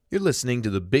You're listening to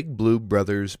the Big Blue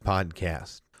Brothers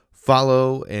podcast.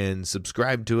 Follow and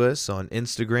subscribe to us on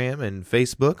Instagram and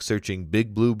Facebook, searching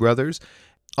Big Blue Brothers.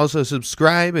 Also,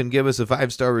 subscribe and give us a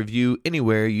 5-star review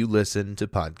anywhere you listen to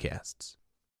podcasts.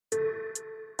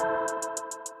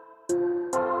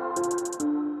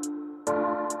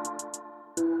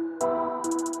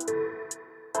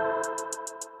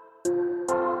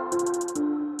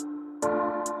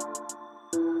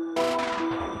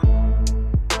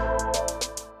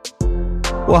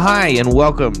 Well, hi, and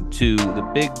welcome to the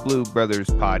Big Blue Brothers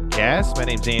podcast. My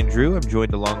name's Andrew. I'm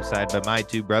joined alongside by my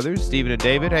two brothers, Stephen and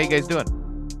David. How you guys doing?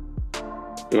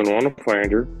 Doing wonderful,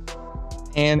 Andrew.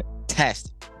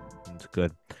 Fantastic. That's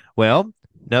good. Well,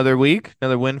 another week,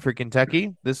 another win for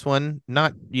Kentucky. This one,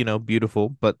 not,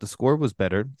 beautiful, but the score was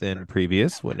better than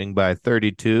previous, winning by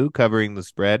 32, covering the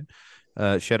spread.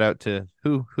 Shout out to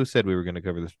who said we were going to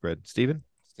cover the spread? Steven?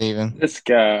 This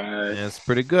guy. That's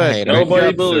pretty good.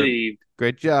 Nobody believed.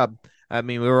 Great job. I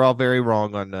mean, we were all very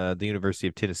wrong on the University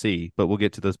of Tennessee, but we'll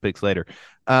get to those picks later.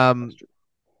 But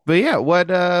yeah, what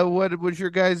was your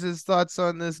guys' thoughts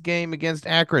on this game against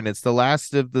Akron? It's the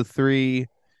last of the three,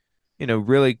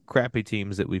 really crappy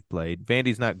teams that we've played.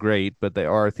 Vandy's not great, but they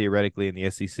are theoretically in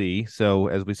the SEC. So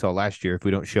as we saw last year, if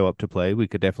we don't show up to play, we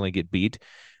could definitely get beat.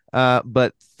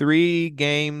 But 3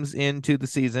 games into the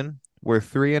season, we're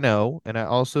 3-0, and I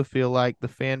also feel like the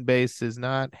fan base is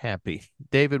not happy.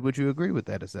 David, would you agree with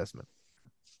that assessment?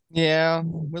 Yeah,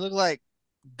 we look like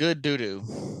good doo-doo.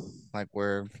 Like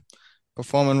we're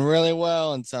performing really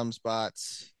well in some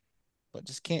spots, but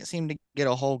just can't seem to get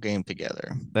a whole game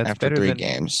together after 3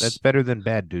 games. That's better than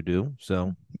bad doo-doo.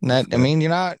 So I mean,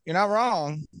 you're not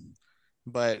wrong,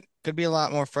 but could be a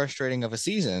lot more frustrating of a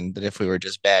season than if we were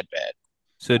just bad.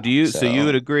 So you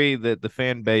would agree that the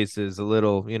fan base is a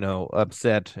little,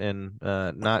 upset and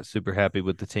not super happy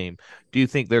with the team. Do you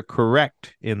think they're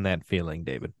correct in that feeling,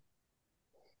 David?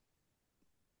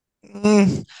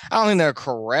 I don't think they're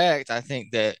correct. I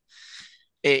think that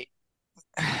it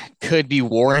could be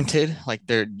warranted. Like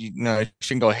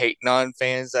shouldn't go hating on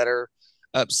fans that are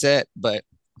upset, but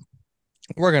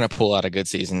we're gonna pull out a good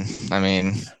season. I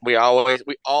mean, we always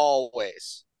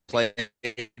play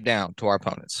down to our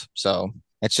opponents. So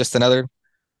it's just another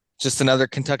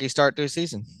Kentucky start to a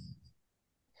season.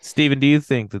 Stephen, do you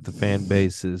think that the fan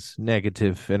base is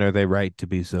negative, and are they right to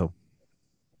be so?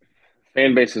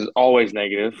 Fan base is always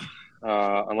negative,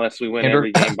 unless we win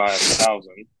every game by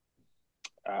 1,000.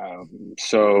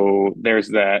 So there's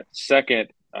that. Second,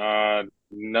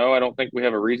 no, I don't think we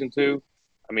have a reason to.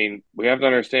 I mean, we have to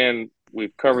understand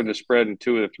we've covered the spread in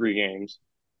 2 of the 3 games.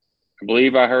 I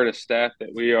believe I heard a stat that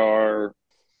we are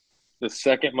the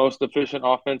second most efficient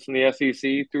offense in the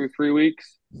SEC through 3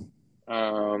 weeks.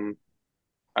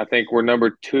 I think we're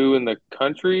number 2 in the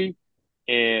country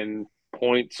in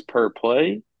points per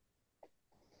play.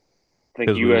 I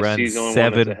think USC's the only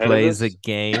 7 plays a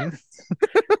game.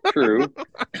 True.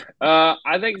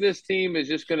 I think this team is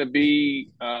just going to be,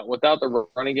 without the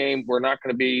running game, we're not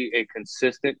going to be a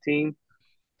consistent team,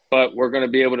 but we're going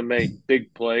to be able to make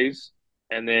big plays,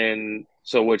 and then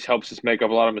which helps us make up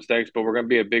a lot of mistakes. But we're going to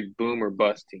be a big boom or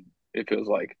bust team. It feels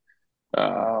like,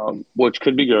 which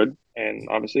could be good, and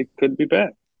obviously could be bad.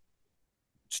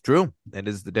 It's true. That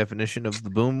is the definition of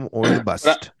the boom or the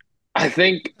bust. I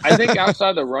think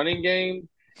outside the running game,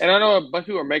 and I know a bunch of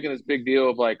people are making this big deal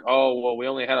of like, oh, well, we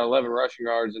only had 11 rushing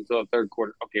yards until the third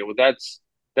quarter. Okay, well, that's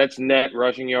net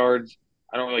rushing yards.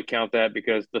 I don't really count that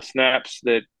because the snaps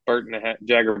that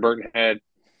Jagger Burton had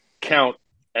counts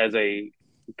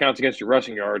against your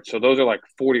rushing yards. So those are like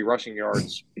 40 rushing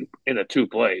yards in the 2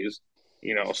 plays,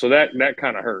 so that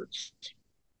kind of hurts.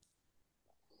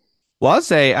 Well, I'll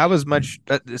say I was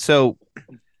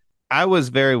I was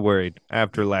very worried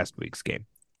after last week's game.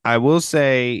 I will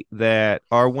say that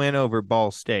our win over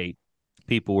Ball State,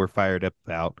 people were fired up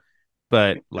about,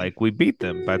 but we beat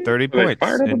them by 30 points.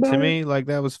 And to me,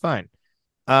 that was fine.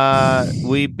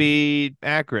 We beat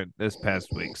Akron this past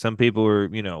week. Some people were,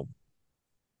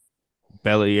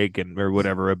 belly aching or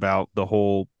whatever about the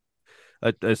whole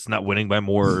it's not winning by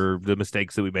more or the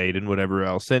mistakes that we made and whatever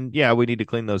else. And yeah, we need to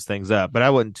clean those things up, but I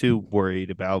wasn't too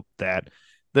worried about that.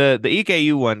 The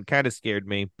EKU one kind of scared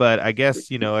me, but I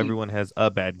guess, everyone has a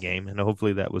bad game, and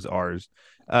hopefully that was ours.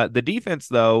 The defense,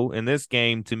 though, in this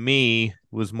game, to me,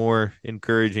 was more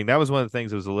encouraging. That was one of the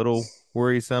things that was a little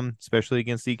worrisome, especially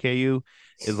against EKU,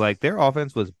 is their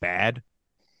offense was bad,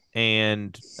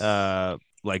 and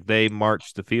they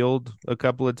marched the field a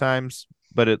couple of times,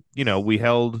 but we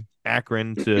held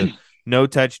Akron to no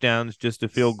touchdowns, just a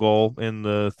field goal in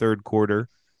the third quarter.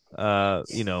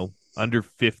 under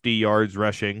 50 yards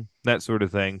rushing, that sort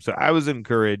of thing. So I was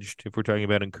encouraged, if we're talking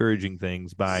about encouraging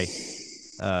things, by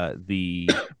the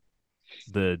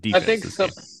I defense think this some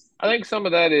game. I think some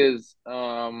of that is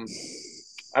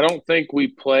I don't think we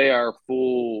play our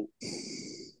full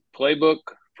playbook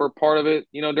for part of it,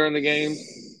 during the games.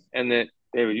 And that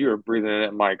David, you were breathing in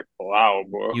that mic loud,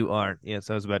 bro. You aren't. Yes,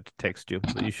 I was about to text you.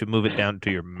 You should move it down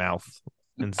to your mouth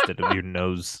instead of your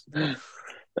nose.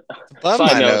 Above Side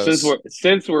my note, since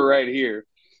nose. we're right here,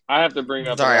 I have to bring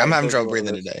up, and Sorry, I I'm already having told you trouble both of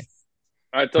breathing this. today.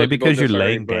 I told Maybe you both because you're this already,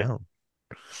 laying but down.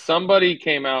 somebody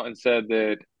came out and said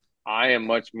that I am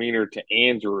much meaner to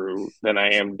Andrew than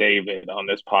I am David on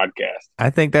this podcast. I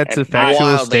think that's And a I factual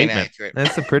Wildly statement. inaccurate.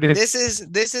 That's a pretty. This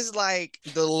is like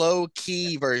the low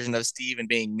key version of Steven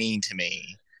being mean to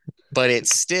me, but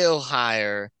it's still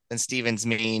higher than Steven's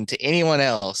mean to anyone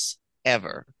else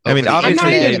ever I over mean, the I'm not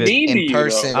obviously, even internet, David. mean to in you though.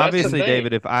 person. That's the Obviously, thing.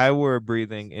 David. If I were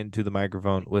breathing into the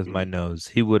microphone with my nose,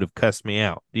 he would have cussed me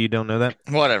out. You don't know that?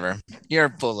 Whatever. You're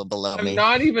full of below I'm me.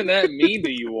 not even that mean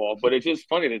to you all, but it's just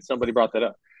funny that somebody brought that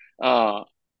up.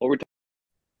 What we're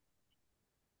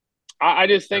I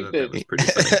just I think thought that that was pretty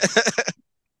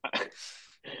funny.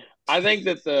 I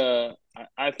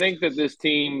think that this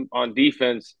team on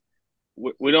defense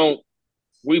we don't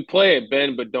we play at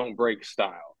bend but don't break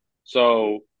style.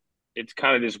 So it's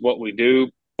kind of just what we do,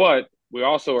 but we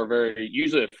also are very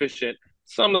usually efficient.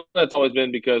 Some of that's always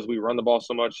been because we run the ball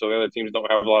so much, so the other teams don't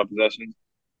have a lot of possessions.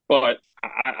 But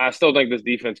I still think this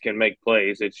defense can make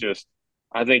plays. It's just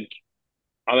I think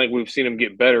I think we've seen them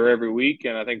get better every week,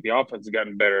 and I think the offense has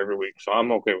gotten better every week. So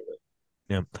I'm okay with it.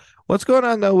 Yeah. What's going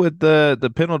on though with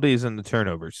the penalties and the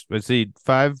turnovers? I see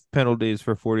 5 penalties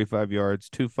for 45 yards,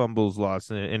 2 fumbles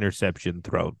lost, and an interception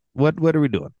thrown. What are we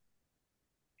doing?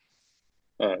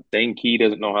 Dane Key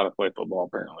doesn't know how to play football,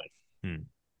 apparently. Hmm.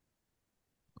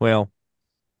 Well,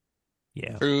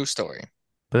 yeah, True story.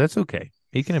 but that's okay.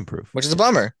 He can improve. Which is a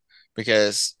bummer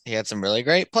because he had some really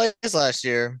great plays last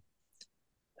year.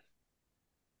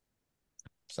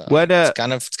 So What it's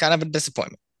kind of a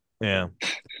disappointment. Yeah.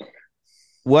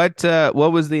 What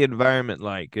was the environment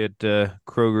like at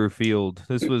Kroger Field?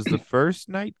 This was the first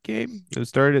night game. It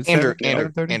started at Andrew, 7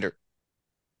 Andrew, 7:30. Andrew.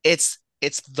 It's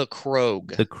the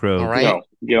Krog. The All Krog. right. No,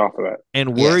 get off of that.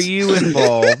 And were Yes. you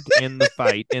involved in the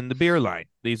fight in the beer line?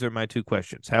 These are my 2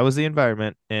 questions. How was the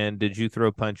environment, and did you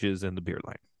throw punches in the beer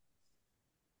line?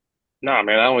 Nah,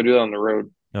 man, I only do that on the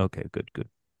road. Okay, good, good.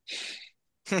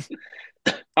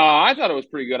 I thought it was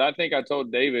pretty good. I think I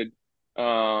told David,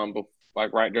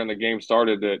 like right during the game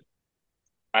started, that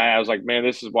I was like, man,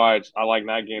 this is why I like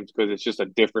night games because it's just a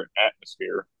different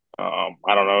atmosphere. I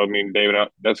don't know. I mean, David,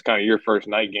 that's kind of your first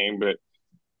night game, but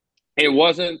it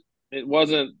wasn't. It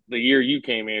wasn't the year you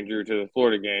came, Andrew, to the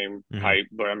Florida game Mhm. hype.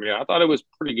 But I mean, I thought it was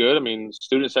pretty good. I mean,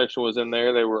 student section was in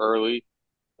there. They were early.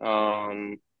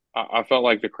 Um, I felt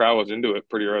like the crowd was into it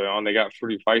pretty early on. They got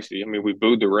pretty feisty. I mean, we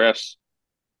booed the refs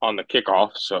on the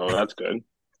kickoff, so that's good.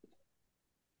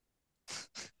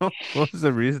 What was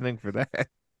the reasoning for that?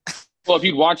 Well, if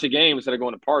you'd watch the game instead of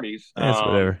going to parties, That's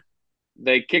whatever.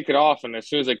 they kicked it off, and as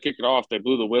soon as they kicked it off, they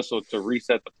blew the whistle to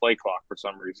reset the play clock for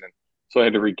some reason. So I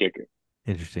had to re-kick it.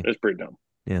 Interesting. It's pretty dumb.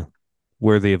 Yeah.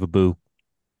 Worthy of a boo.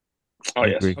 Oh I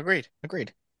yes, agree.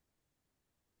 Agreed.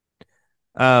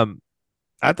 Um,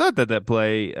 I thought that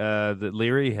play that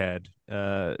Leary had,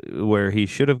 where he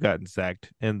should have gotten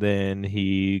sacked, and then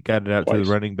he got it out to the twice.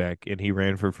 running back, and he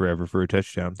ran for forever for a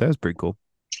touchdown. That was pretty cool.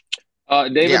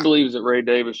 David Yeah. believes that Ray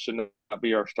Davis should not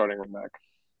be our starting running back.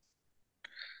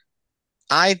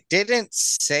 I didn't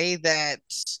say that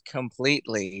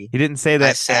completely. He didn't say I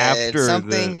that said after the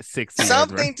something 60-yard run.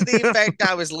 something to the effect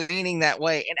I was leaning that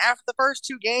way. And after the first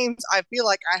 2 games, I feel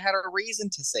like I had a reason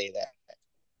to say that.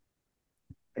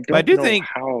 I do don't know think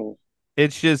how.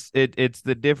 it's just it's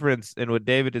the difference in what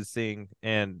David is seeing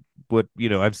and what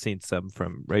I've seen some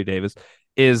from Ray Davis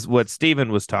is what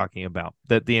Steven was talking about,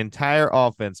 that the entire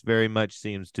offense very much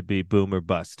seems to be boom or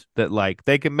bust, that like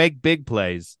they can make big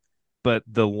plays, but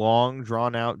the long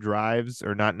drawn out drives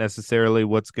are not necessarily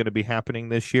what's going to be happening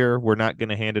this year. We're not going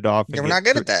to hand it off Yeah, and we're not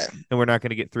good at that. and we're not going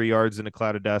to get 3 yards in a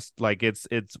cloud of dust. Like it's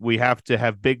we have to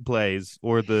have big plays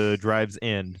or the drives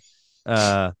end.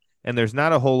 And there's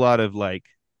not a whole lot of like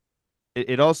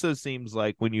it also seems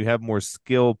like when you have more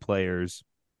skill players,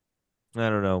 I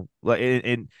don't know. Like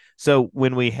and so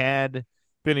when we had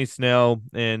Benny Snell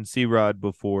and C Rod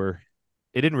before,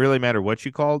 it didn't really matter what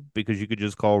you called because you could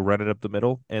just call run it up the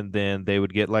middle and then they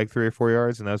would get like 3 or 4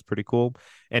 yards, and that was pretty cool.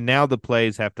 And now the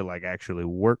plays have to like actually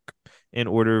work in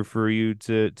order for you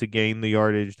to gain the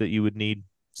yardage that you would need.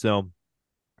 So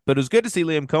but it was good to see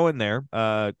Liam Cohen there,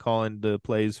 calling the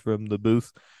plays from the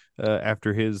booth.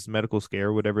 after his medical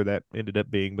scare, whatever that ended up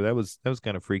being. But that was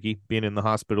kind of freaky, being in the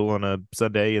hospital on a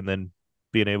Sunday and then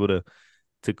being able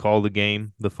to call the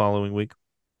game the following week.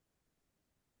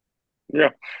 Yeah,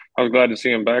 I was glad to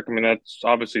see him back. I mean, that's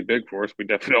obviously big for us. We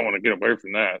definitely don't want to get away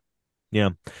from that. Yeah.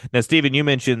 Now, Steven, you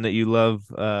mentioned that you love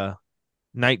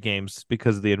night games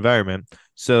because of the environment.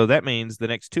 So that means the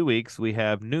next 2 weeks we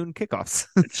have noon kickoffs.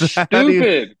 It's So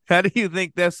stupid. how do you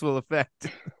think this will affect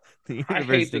the I hate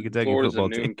University of that Kentucky Florida's a football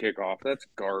team? noon kickoff. That's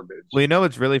Well, garbage. you know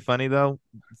what's really funny though?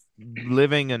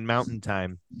 Living in mountain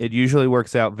time, it usually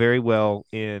works out very well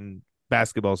in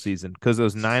basketball season because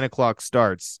those 9 o'clock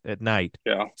starts at night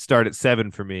Yeah. start at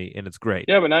 7 for me, and it's great.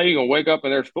 Yeah, but now you can wake up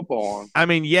and there's football on. I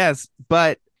mean, yes,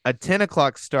 but a 10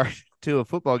 o'clock start to a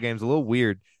football game is a little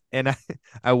weird. And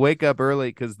I wake up early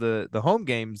because the home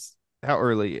games. How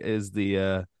early is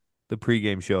the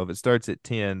pregame show? If it starts at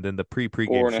 10, then the Four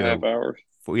pregame and a half show. hours.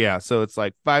 Yeah, so it's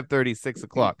like 5:30, 6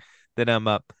 o'clock. Then I'm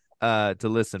up to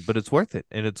listen, but it's worth it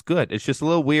and it's good. It's just a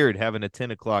little weird having a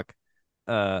 10 o'clock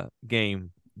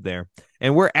game there.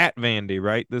 And we're at Vandy,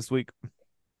 right, this week?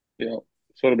 Yeah.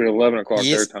 So it'll be 11 o'clock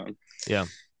their Yes. time. Yeah.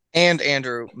 And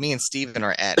Andrew, me and Steven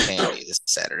are at Vandy this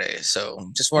Saturday.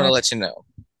 So just want to What? let you know.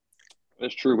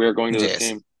 That's true. We are going to this Yes.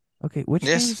 game. Okay, which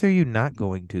Yes. games are you not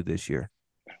going to this year?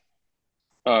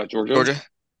 Georgia, Georgia.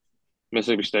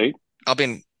 Mississippi State, I'll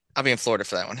be in Florida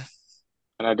for that one.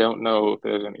 and I don't know if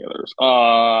there's any others.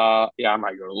 Yeah, I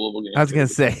might go to Louisville game I was too. gonna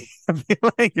say, I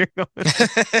feel like you're going.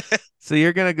 So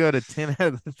you're gonna go to 10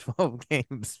 out of the 12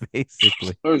 games,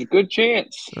 basically. There's a good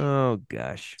chance. Oh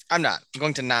gosh! I'm not. I'm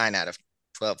going to 9 out of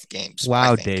 12 games. I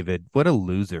Wow, think. David, what a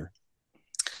loser!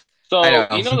 So I know.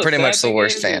 you know I'm the pretty sad much the thing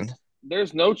worst is fan.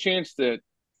 there's no chance that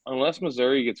unless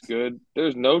Missouri gets good,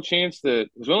 there's no chance that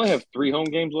because we only have 3 home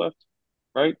games left,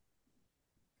 right?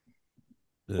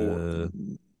 Four.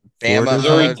 Florida's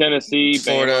Missouri, Bama, Tennessee, Bama.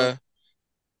 Florida.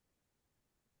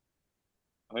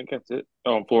 I think that's it.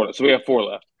 Oh, and Florida. So we have 4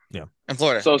 left. Yeah. And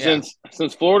Florida. So yeah.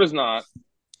 since Florida's not,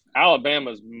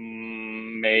 Alabama's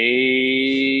maybe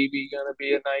gonna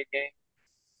be a night game.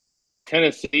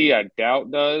 Tennessee, I doubt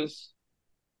does.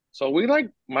 So we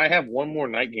might have one more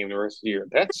night game the rest of the year.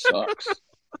 That sucks.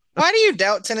 Why do you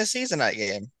doubt Tennessee's a night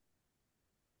game?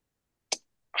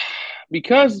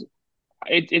 Because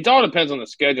it all depends on the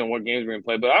schedule and what games we're gonna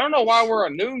play. But I don't know why we're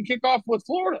a noon kickoff with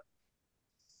Florida.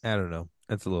 I don't know.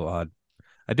 That's a little odd.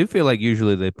 I do feel like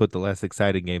usually they put the less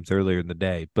exciting games earlier in the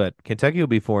day, but Kentucky will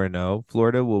be 4-0.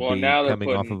 Florida will Well, be now they're coming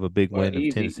off putting of a big win of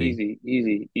easy, Tennessee.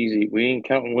 easy. We ain't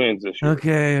counting wins this year.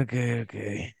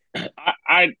 Okay.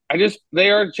 I just they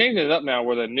are changing it up now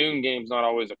where the noon game's not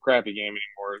always a crappy game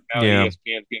anymore. Now Yeah.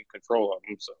 ESPN's getting control of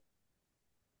them, so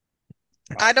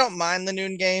I don't mind the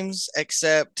noon games,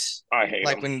 except I hate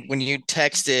like them. when you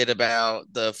texted about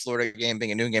the Florida game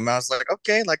being a noon game, I was like,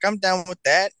 okay, like I'm down with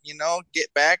that.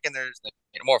 Get back and there's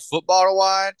more football to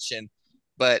watch,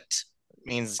 but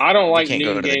means I don't we like can't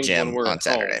go noon to the games when gym we're on at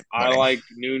home. Saturday I morning. like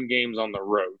noon games on the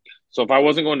road. So if I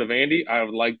wasn't going to Vandy, I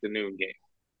would like the noon game.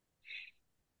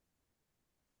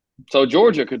 So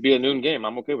Georgia could be a noon game.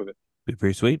 I'm okay with it. Be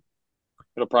pretty sweet.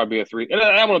 It'll probably be a 3. And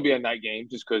I want to be a night game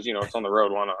just because it's on the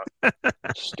road. Why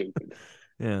not? Stupid.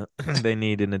 Yeah, they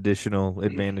need an additional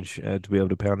advantage to be able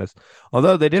to pound us.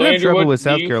 Although they did So have Andrew, trouble with do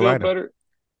South you feel Carolina. better?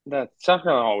 That South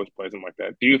Carolina always plays them like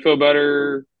that. Do you feel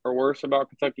better or worse about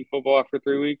Kentucky football after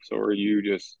 3 weeks, or are you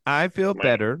just? I feel Man.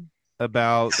 better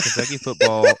about Kentucky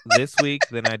football this week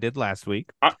than I did last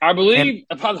week. I believe.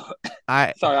 Sorry,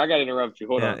 I got to interrupt you.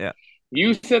 Hold on. Yeah.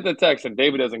 You sent the text, and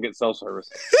David doesn't get self service.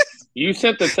 You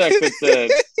sent the text that said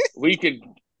we could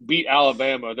beat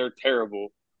Alabama. They're terrible.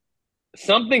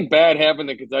 Something bad happened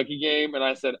in the Kentucky game, and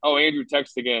I said, "Oh, Andrew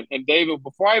texted again." And David,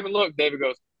 before I even looked, David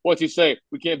goes, "What's he say?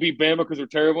 We can't beat Bama because we're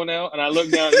terrible now." And I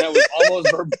looked down, and that was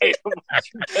almost verbatim what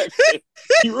you texted.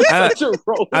 You were such a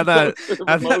roller coaster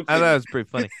I thought it was pretty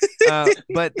funny.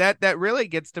 But that really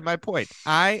gets to my point.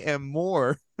 I am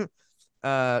more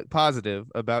positive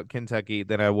about Kentucky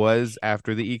than I was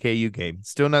after the EKU game.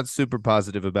 Still not super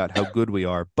positive about how good we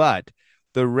are, but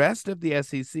the rest of the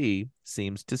SEC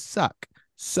seems to suck.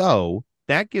 So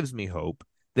that gives me hope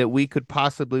that we could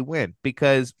possibly win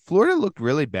because Florida looked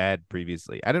really bad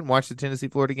previously. I didn't watch the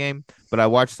Tennessee-Florida game, but I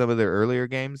watched some of their earlier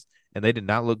games, and they did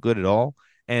not look good at all.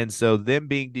 And so them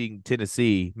being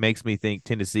Tennessee makes me think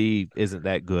Tennessee isn't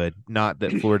that good, not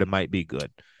that Florida might be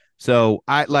good. So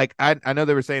I know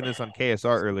they were saying this on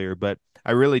KSR earlier, but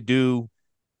I really do.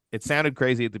 It sounded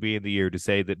crazy at the beginning of the year to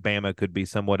say that Bama could be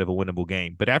somewhat of a winnable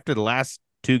game. But after the last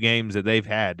 2 games that they've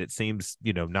had, it seems,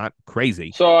 not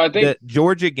crazy. So I think the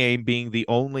Georgia game being the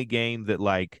only game that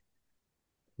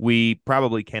we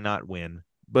probably cannot win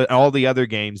but all the other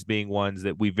games being ones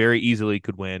that we very easily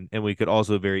could win and we could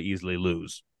also very easily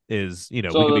lose. We So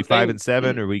could be the thing,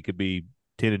 5-7 or we could be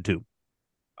 10-2.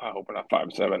 I hope we're not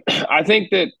 5-7. I think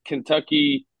that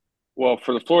Kentucky, well,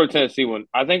 for the Florida Tennessee one,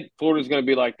 I think Florida's going to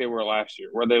be like they were last year,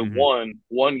 where they Mm-hmm. won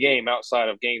one game outside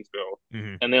of Gainesville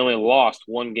Mm-hmm. and they only lost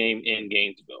one game in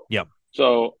Gainesville. Yep.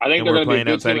 So I think And they're we're going to be a playing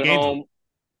good outside team of at Gainesville. home.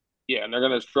 Yeah, and they're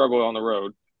going to struggle on the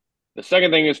road. The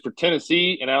second thing is for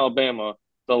Tennessee and Alabama,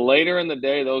 the later in the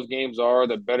day those games are,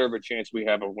 the better of a chance we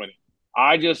have of winning.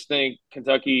 I just think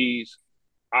Kentucky's,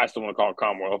 I still want to call it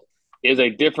Commonwealth, is a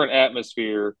different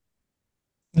atmosphere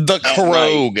The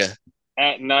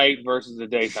at night Krog. versus the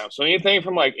daytime. So anything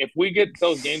from like if we get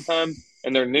those game times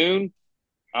and they're noon,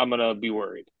 I'm gonna be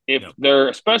worried. If Yep. they're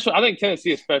especially, I think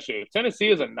Tennessee especially. If Tennessee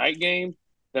is a night game,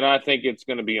 then I think it's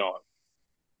gonna be on.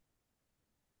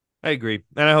 I agree.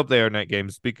 And I hope they are night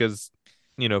games because,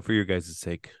 for your guys'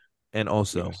 sake. And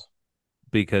also Yes.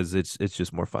 because it's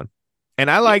just more fun. And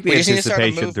I Yeah. like the We just need to start a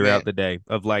anticipation throughout movement the day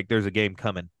of like there's a game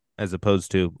coming as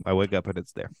opposed to I wake up and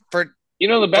it's there. for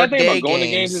The bad thing day about going to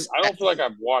games games. is I don't feel like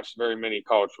I've watched very many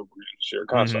college football games this year. It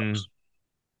kind of Mhm. sucks.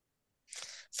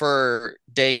 For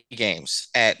day games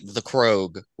at the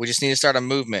Krog. We just need to start a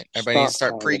movement. Everybody needs to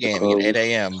start calling it the pre-gaming at Crows. 8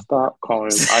 a.m. Stop calling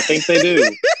it. I think they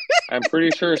do. I'm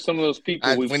pretty sure some of those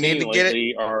people we've we need seen to get it.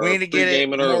 lately are We need to get it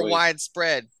pre-gaming more early.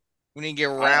 widespread. We need to get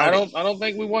I rowdy. don't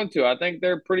think we want to. I think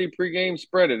they're pretty pre-game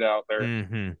spreaded out there.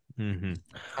 Mm-hmm. Mm-hmm.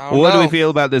 I don't Well, what do we know. feel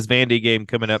about this Vandy game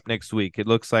coming up next week? It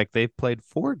looks like they've played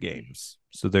 4 games.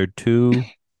 So they're 2,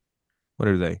 what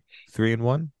are they?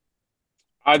 3-1?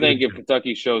 I 2 think and if 2.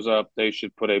 Kentucky shows up, they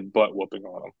should put a butt whooping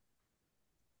on them.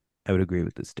 I would agree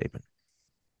with this statement.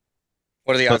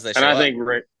 What are the odds they And show I up?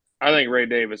 think Ray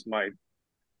Davis might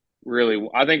really.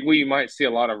 I think we might see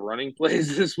a lot of running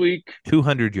plays this week.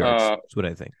 200 yards. That's what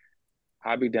I think.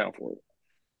 I'd be down for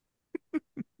it.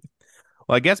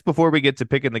 Well, I guess before we get to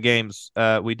picking the games,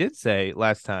 we did say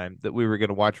last time that we were going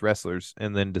to watch wrestlers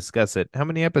and then discuss it. How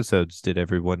many episodes did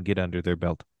everyone get under their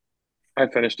belt? I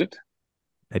finished it.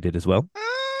 I did as well.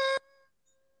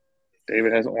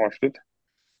 David hasn't watched it.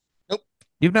 Nope.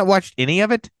 You've not watched any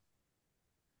of it?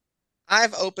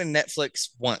 I've opened Netflix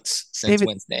once since David,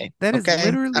 Wednesday. that is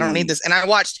literally. I don't need this. And I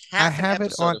watched I half have an it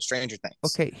episode on. of Stranger Things.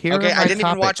 Okay, here are my I didn't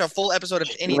even watch a topics. full episode of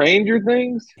anything. Stranger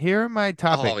Things? Here are my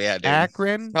topics. Oh, yeah, dude.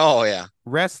 Akron, Oh, yeah.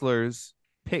 wrestlers,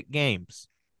 pick games.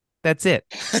 That's it.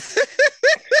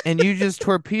 And you just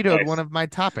torpedoed Nice. one of my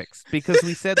topics because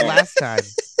we said last time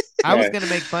I was going to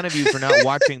make fun of you for not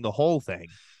watching the whole thing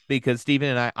because Steven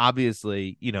and I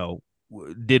obviously,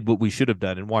 did what we should have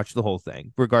done and watched the whole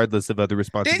thing, regardless of other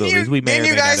responsibilities we may or may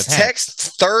Didn't you guys not have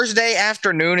text Thursday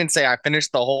afternoon and say I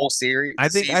finished the whole series? had. I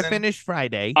think season? I finished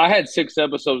Friday. I had 6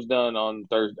 episodes done on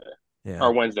Thursday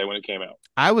or Wednesday when it came out.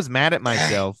 I was mad at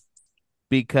myself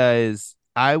because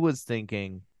I was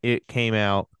thinking it came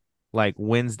out like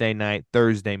Wednesday night,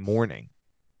 Thursday morning.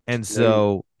 And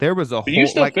so there was a whole. You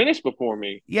still finished before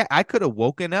me. Yeah, I could have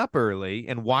woken up early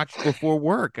and watched before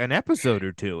work an episode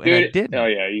or two, and Dude, I didn't. Oh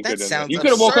yeah, you could have. You sounds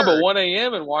could have woke up at absurd. 1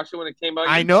 a.m. and watched it when it came out.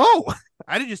 I know.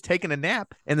 I'd have just taken a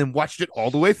nap and then watched it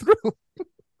all the way through.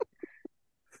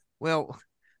 Well,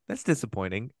 that's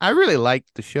disappointing. I really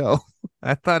liked the show.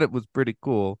 I thought it was pretty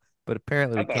cool, but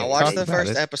apparently we can't I'll talk watch the about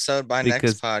first it episode by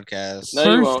because next podcast. No,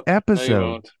 you first won't. episode. No,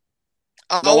 you won't.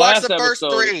 I'll watch the last first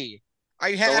episode- 3. Are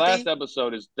you The happy? last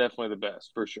episode is definitely the best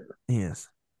for sure. Yes.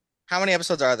 How many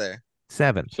episodes are there?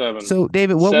 7. 7. So,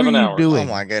 David, what 7 were you hours. doing?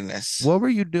 Oh my goodness. What were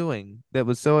you doing that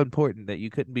was so important that you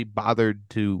couldn't be bothered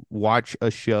to watch a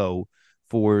show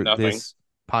for Nothing. this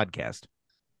podcast?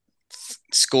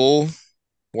 School,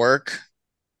 work.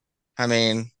 I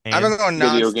mean, And I've been going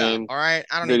video nonstop. games. All right,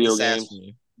 I don't Video need the sass games. from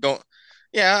you. Don't.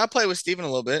 Yeah, I play with Steven a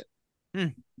little bit. I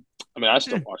mean, I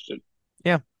still watched it.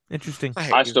 Interesting.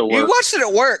 I still You work. watched it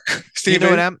at work, You Steven. know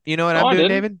what I'm No, I doing, didn't.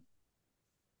 David?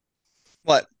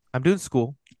 What? I'm doing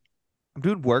school. I'm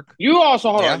doing work. You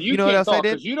also hold Yeah. on. You know what else I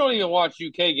did? Because you don't even watch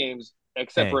UK games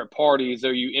except Hey. for at parties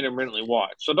or you intermittently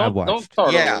watch. So don't watched.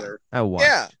 start Yeah. over there. I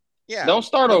watched. Yeah. Don't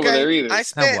start over Okay, there either. I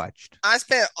I watched.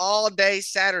 spent all day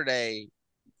Saturday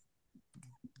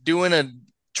doing a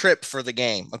trip for the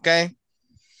game. Okay,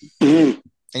 and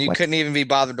you What? couldn't even be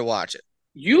bothered to watch it.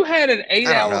 You had an I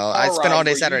 8-hour don't know. car I spent ride all day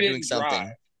where you Saturday didn't doing something.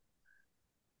 drive.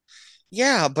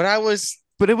 Yeah, but I was,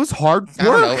 But it was hard work. I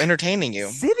don't know, entertaining you.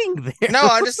 Sitting there. No,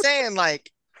 I'm just saying,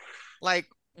 like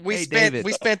we Hey, spent David.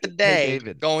 we spent the Hey, day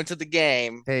David. going to the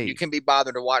game. Hey. You can be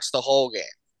bothered to watch the whole game.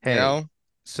 Hey, You know,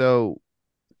 so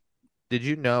did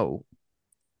you know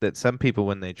that some people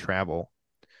when they travel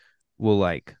will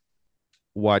like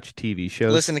watch TV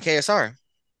shows? listen to KSR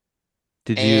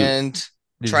Did you and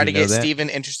Did Try you to know get that? Steven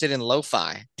interested in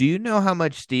lo-fi. Do you know how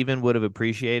much Steven would have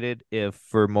appreciated if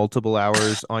for multiple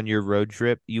hours on your road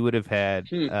trip you would have had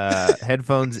Hmm.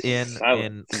 headphones in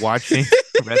Silent. and watching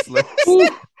wrestlers? Whew.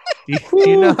 Do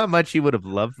you know Whew. how much he would have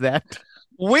loved that?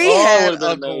 We Oh, it had would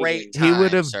have a been great amazing. He would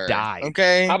time, have sir. died. How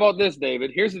Okay. about this,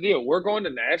 David? Here's the deal. We're going to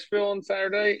Nashville on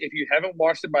Saturday. If you haven't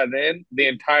watched it by then, the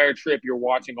entire trip you're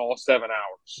watching all 7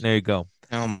 hours. There you go.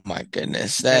 Oh my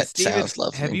goodness, Has that Steven, sounds have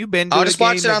lovely. you been I'll to a just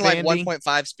watch game it at on like Vandy?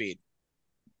 1.5 speed.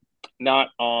 Not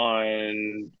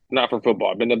for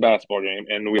football. I've been to a basketball game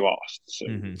and we lost. So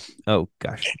Oh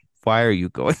gosh, why are you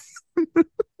going?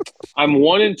 I'm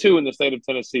 1-2 in the state of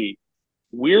Tennessee.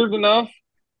 Weird enough,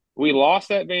 we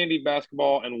lost at Vandy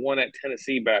basketball and won at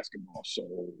Tennessee basketball. So,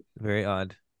 Very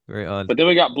odd. Very odd. but then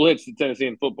we got blitzed at Tennessee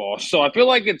in football. So I feel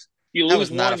like it's you That lose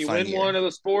was not a one, you fun win one year. of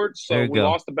the sports. There So you we go.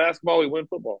 lost the basketball, we win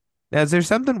football. Now, is there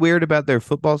something weird about their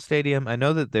football stadium? I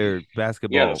know that their Yeah, the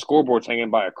basketball. scoreboard's hanging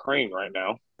by a crane right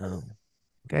now. Oh,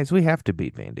 guys, we have to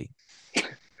beat Vandy. And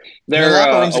the Their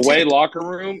locker room's a away tent. locker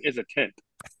room is a tent.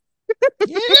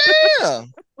 Yeah.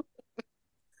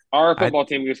 Our I football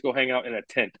team just go hang out in a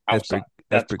tent that's outside. pretty.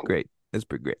 That's That's pretty cool. great. That's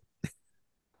pretty great.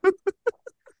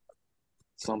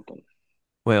 Something.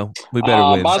 Well, we better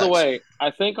win. By the Sucks. way,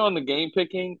 I think on the game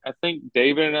picking, I think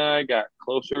David and I got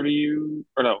closer to you.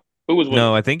 Or no, who was No,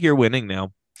 winning? I think you're winning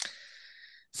now.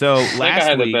 So I think I last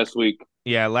had the week, best week.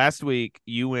 yeah, last week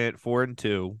you went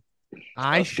 4-2.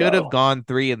 I Let's should have go. gone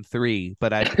 3-3,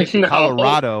 but I picked No,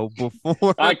 Colorado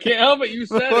before I can't help it. You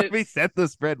said before it. we set the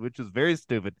spread, which was very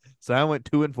stupid. So I went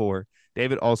 2-4.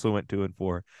 David also went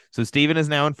 2-4. So Steven is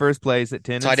now in first place at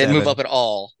 10 So and I didn't move 7. up at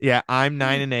all. Yeah, I'm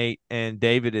 9-8, and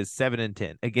David is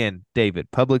 7-10. Again, David,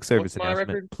 public service What's my announcement.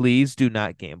 record? Please do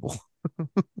not gamble.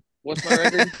 What's my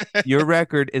record? Your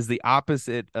record is the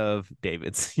opposite of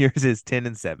David's. Yours is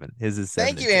 10-7. His is 7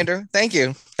 Thank and you, 10. Andrew. Thank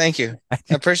you. Thank you. I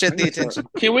appreciate the attention.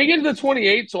 Can we get to the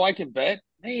 28 so I can bet?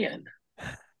 Man,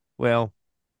 Well,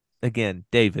 again,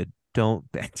 David, don't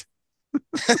bet.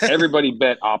 everybody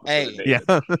bet opposite of Hey, Yeah,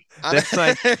 David. that's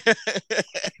fine.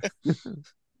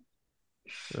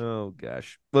 Oh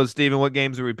gosh. Well, Steven, what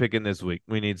games are we picking this week?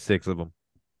 We need 6 of them.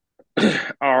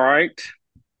 All right.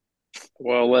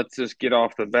 Well, let's just get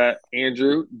off the bat.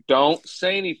 Andrew, don't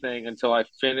say anything until I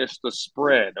finish the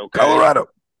spread, okay? Colorado.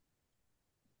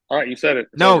 All right, you said it.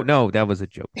 It's No, over. no, that was a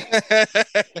joke.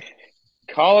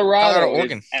 Colorado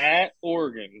Oregon. is at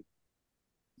Oregon.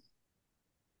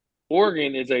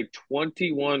 Oregon is a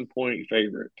 21-point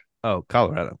favorite. Oh,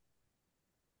 Colorado.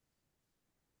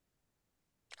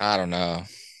 I don't know.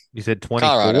 You said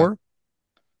Colorado.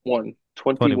 24?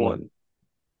 21. Well,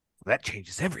 that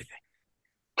changes everything.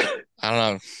 I don't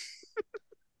know.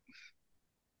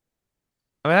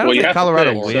 I mean, I Well, don't you think have to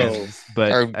Colorado pick, wins, so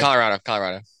but Or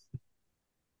Colorado.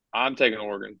 I'm taking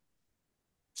Oregon.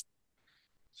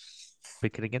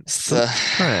 pick it against It's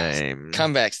Coach Prime.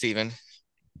 comeback, Steven.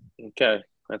 Okay,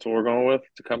 that's what we're going with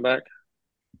to come back.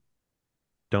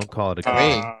 Don't call it a For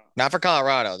comeback. me. Not for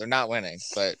Colorado. They're not winning,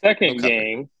 but they'll Second cover.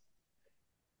 game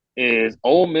is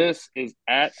Ole Miss is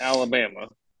at Alabama.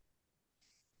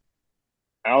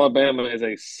 Alabama is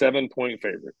a 7-point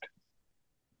favorite.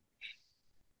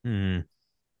 Hmm.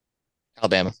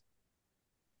 Alabama.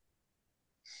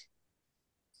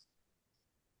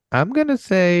 I'm gonna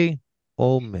say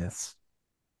Ole Miss.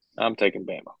 I'm taking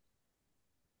Bama.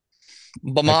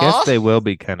 I guess Bama. they will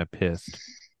be kind of pissed.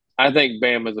 I think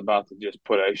Bama's about to just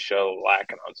put a show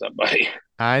lacking on somebody.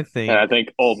 I And I think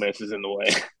think Ole Miss is in the way.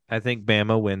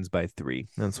 Bama wins by 3.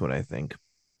 That's what I think.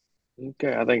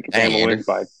 Okay, I think Dang, Bama Andrew. wins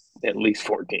by at least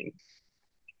 14.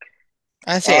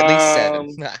 I'd say at least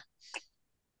 7.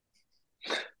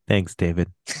 Thanks, David.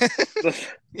 The,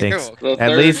 Thanks. the At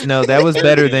third, least no, that was third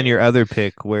better than your game. other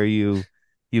pick where you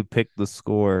picked the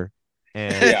score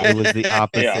and Yeah. it was the Yeah.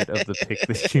 opposite of the pick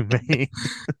that you made.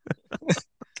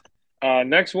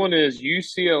 Next one is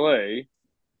UCLA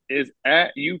is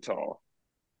at Utah.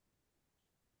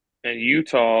 And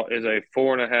Utah is a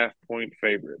 4.5-point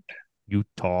favorite.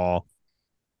 Utah.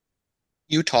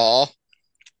 Utah.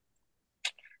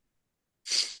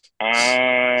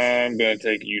 I'm going to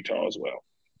take Utah as well.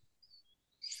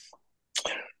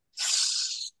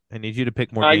 I need you to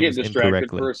pick more I get games distracted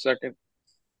incorrectly. for a second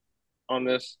on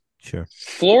this. Sure.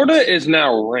 Florida is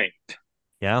now ranked.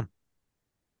 Yeah,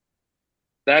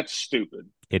 That's stupid.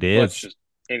 it Let's is. just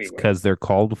anyway. Because they're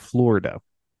called Florida.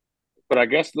 But I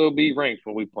guess they'll be ranked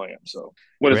when we play them. So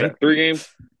what is Ready? that? 3 games?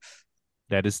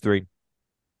 That is 3.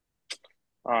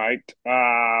 All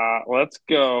right. Let's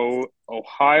go.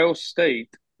 Ohio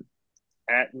State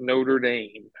at Notre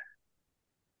Dame.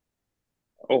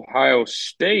 Ohio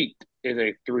State is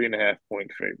a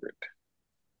 3.5-point favorite.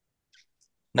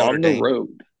 Notre on the Dame.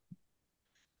 road.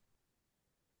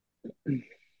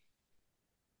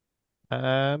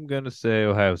 I'm going to say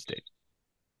Ohio State.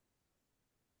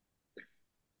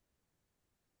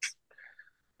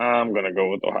 I'm gonna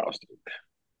go with Ohio State.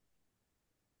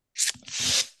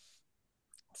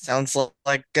 Sounds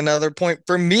like another point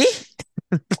for me.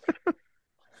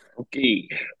 Okay.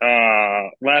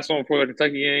 Last one for the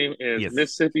Kentucky game is Yes.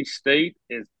 Mississippi State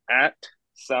is at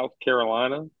South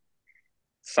Carolina.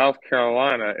 South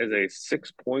Carolina is a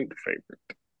 6-point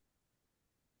favorite.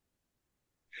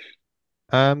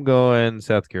 I'm going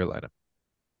South Carolina.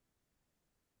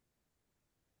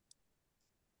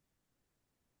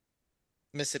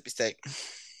 Mississippi State.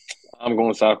 I'm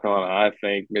going South Carolina. I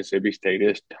think Mississippi State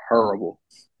is terrible.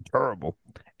 Terrible.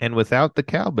 And without the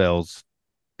cowbells,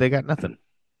 they got nothing.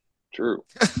 True.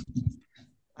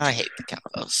 I hate the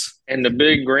Cowboys. And the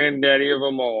big granddaddy of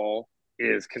them all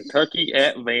is Kentucky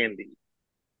at Vandy.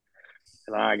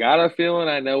 And I got a feeling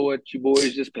I know what you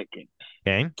boys just picking.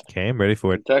 Okay, I'm ready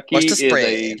for it. Kentucky What's the is spread?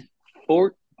 a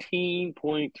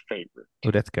 14-point favorite.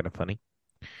 Oh, that's kind of funny.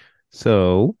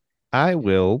 So I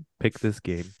will pick this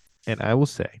game, and I will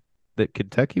say that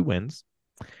Kentucky wins,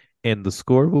 and the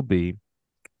score will be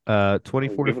 24 to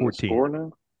Giving the 14. score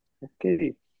now?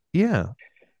 Okay. Yeah.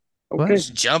 Okay.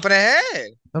 Just jumping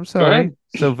ahead. I'm Go sorry. ahead.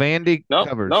 So Vandy No,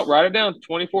 covers. no, write it down.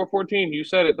 24-14. You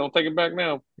said it. Don't take it back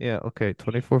now. Yeah, okay.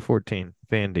 24-14.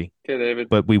 Vandy. Okay, David.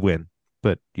 But we win.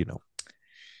 But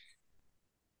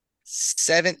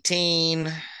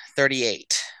 17-38.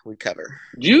 We cover.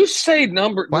 You say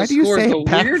number Why the do you scores say the it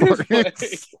weirdest way.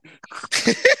 backwards?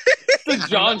 It's the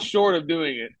John Short of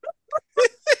doing it.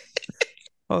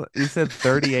 Oh, you said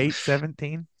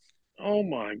 38-17? Oh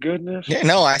my goodness. Yeah,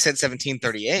 no, I said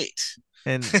 17-38.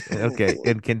 And okay,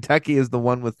 and Kentucky is the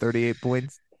one with 38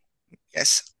 points.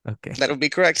 Yes, Okay. that would be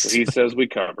correct. He says we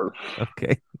cover.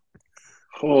 Okay.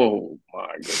 Oh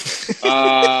my goodness.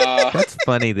 That's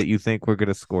funny that you think we're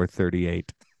gonna score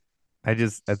 38. I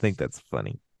think that's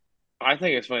funny. I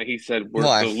think it's funny. He said we're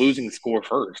Why? the losing score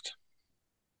first.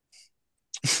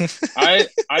 I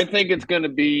think it's going to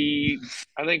be.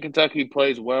 I think Kentucky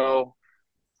plays well.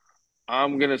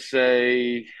 I'm going to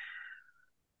say.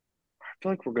 I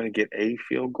feel like we're going to get a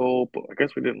field goal, but I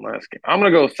guess we didn't last game. I'm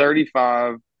going to go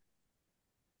 35-13.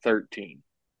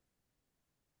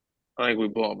 I think we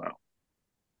blow them out.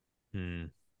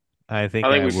 I think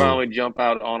I think we will. finally jump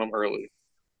out on them early.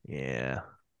 Yeah.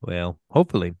 Well,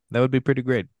 hopefully that would be pretty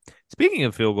great. Speaking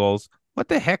of field goals, what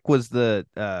the heck was the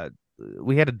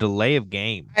we had a delay of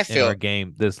game in our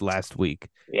game this last week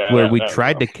where we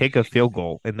tried to kick a field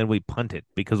goal and then we punted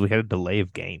because we had a delay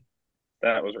of game.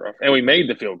 That was rough. And we made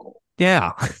the field goal.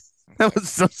 Yeah. That was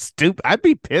so stupid. I'd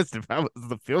be pissed if I was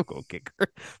the field goal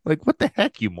kicker. Like, what the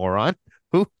heck, you moron?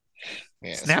 Who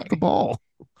snapped the ball?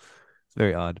 It's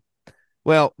very odd.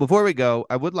 Well, before we go,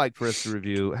 I would like for us to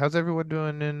review how's everyone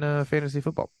doing in fantasy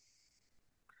football.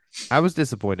 I was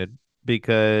disappointed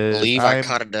because I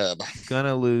caught a dub.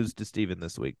 Gonna lose to Steven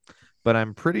this week, but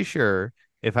I'm pretty sure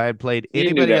if I had played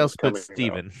anybody else but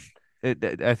Steven,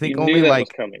 I think you only knew that like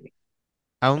was coming.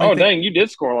 dang, you did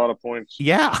score a lot of points.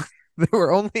 Yeah, there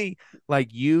were only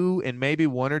like you and maybe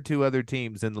one or two other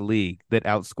teams in the league that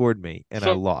outscored me, and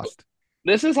I lost.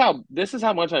 This is how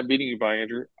much I'm beating you by,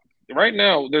 Andrew. Right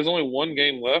now, there's only one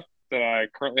game left that I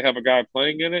currently have a guy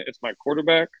playing in it. It's my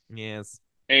quarterback. Yes.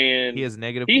 And he has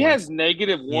negative He points. has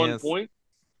negative 1 point,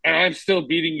 and I'm still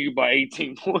beating you by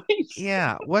 18 points.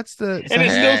 Yeah. What's the And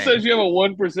it still says you have a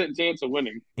 1% chance of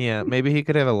winning. Yeah, maybe he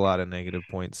could have a lot of negative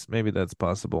points. Maybe that's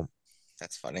possible.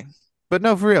 That's funny. But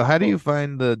no, for real, how do you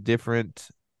find the different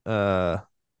I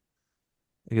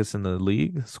guess in the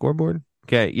league scoreboard?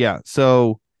 Okay, yeah.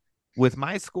 So with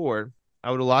my score,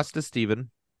 I would have lost to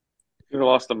Steven. You'd have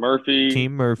lost to Murphy.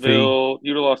 Team Murphy. Bill.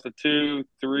 You'd have lost to 2,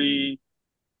 3.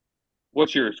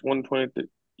 What's yours? 120.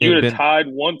 You would have tied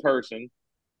one person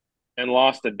and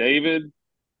lost to David,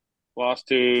 lost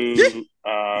to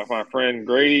my friend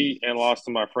Grady, and lost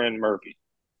to my friend Murphy.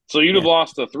 So you'd have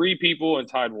lost to 3 people and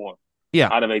tied one. Yeah.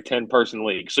 Out of a 10-person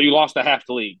league. So you lost to half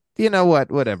the league. You know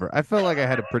what? Whatever. I felt like I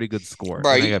had a pretty good score.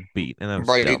 Bro, and I got beat. And I was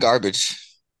you garbage.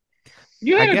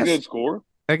 You had a good score.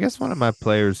 I guess one of my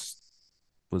players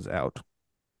was out.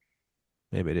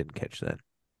 Maybe I didn't catch that.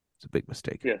 It's a big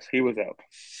mistake. Yes, he was out.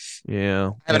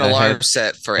 Yeah. I have an alarm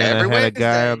set for every I had a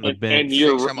guy on the bench. And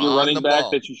your running back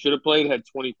that you should have played had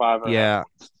 25. Yeah.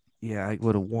 Yeah, I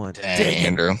would have won. Dang,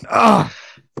 Andrew. Oh.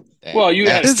 Well, you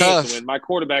had a chance to win. My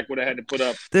quarterback would have had to put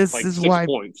up this like is 6 why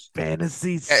points.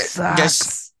 Fantasy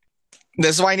sucks.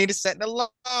 This is why I need to set an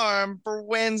alarm for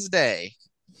Wednesday.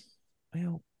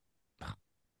 Well,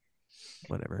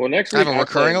 whatever. Well, next I week have a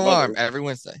recurring alarm every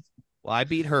Wednesday. Well, I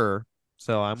beat her,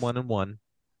 so I'm 1-1.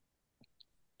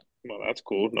 Well, that's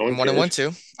cool. No I'm one one and one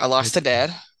cares. too. I lost to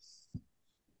Dad.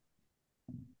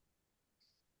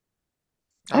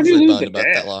 I How'd was you really lose bummed to about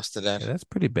that Dad? loss to Dad. Yeah, that's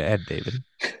pretty bad, David.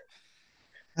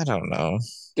 I don't know.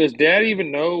 Does Dad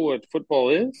even know what football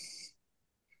is?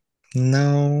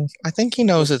 No, I think he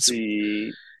knows Let's it's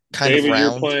see. kind of David, you're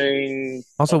round. playing.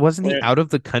 Also, wasn't he Brent. out of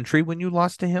the country when you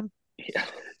lost to him? Yeah.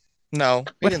 No,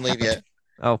 he What didn't leave happened? yet.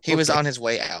 Oh, He was okay. on his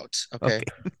way out. Okay. Okay.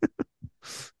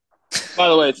 By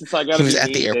the way, since I got He to was be at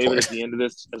mean the to David airport. at the end of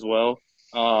this as well,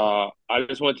 I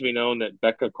just want to be known that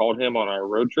Becca called him on our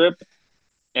road trip.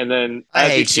 And then I as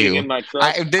he's hate sitting you. in my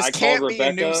truck, This I called can't be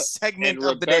a new Rebecca, and segment of the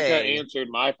Rebecca day. answered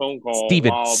my phone call Steven,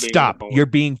 while being on the stop. phone with You're me.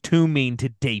 being too mean to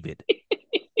David.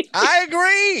 I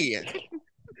agree.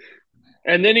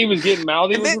 And then he was getting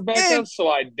mouthy And with then Rebecca, so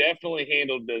I definitely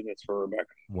handled business for Rebecca.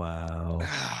 Wow.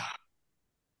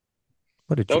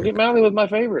 What a Don't get jerk. mouthy with my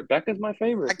favorite. Becca's my I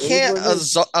favorite. It is can't what it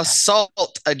is.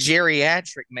 assault a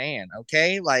geriatric man.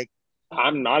 Okay, like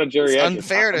I'm not a it's geriatric.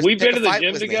 unfair to We've pick been a to the fight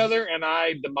gym with me. together, and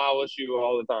I demolish you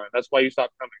all the time. That's why you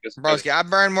stopped coming. Just admit it. Broski, I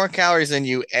burn more calories than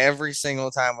you every single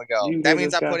time we go. You can That hear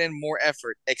means this I guy. put in more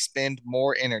effort, expend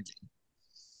more energy.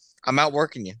 I'm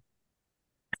outworking you.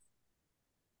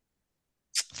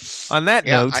 On that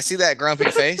Yeah, note, I see that grumpy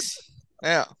face.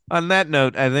 Yeah. I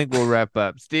think we'll wrap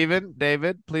up. Steven,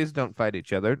 David, please don't fight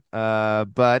each other.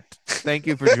 But thank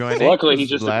you for joining. Luckily, This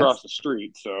he's is a just across blast. the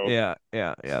street, so Yeah,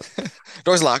 yeah, yeah.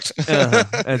 Door's locked.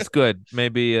 That's good.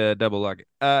 Maybe double lock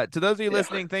it. To those of you yeah.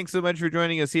 listening, thanks so much for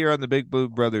joining us here on the Big Blue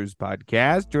Brothers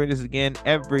podcast. Join us again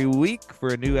every week for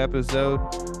a new episode.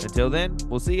 Until then,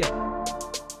 we'll see you.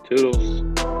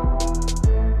 Toodles.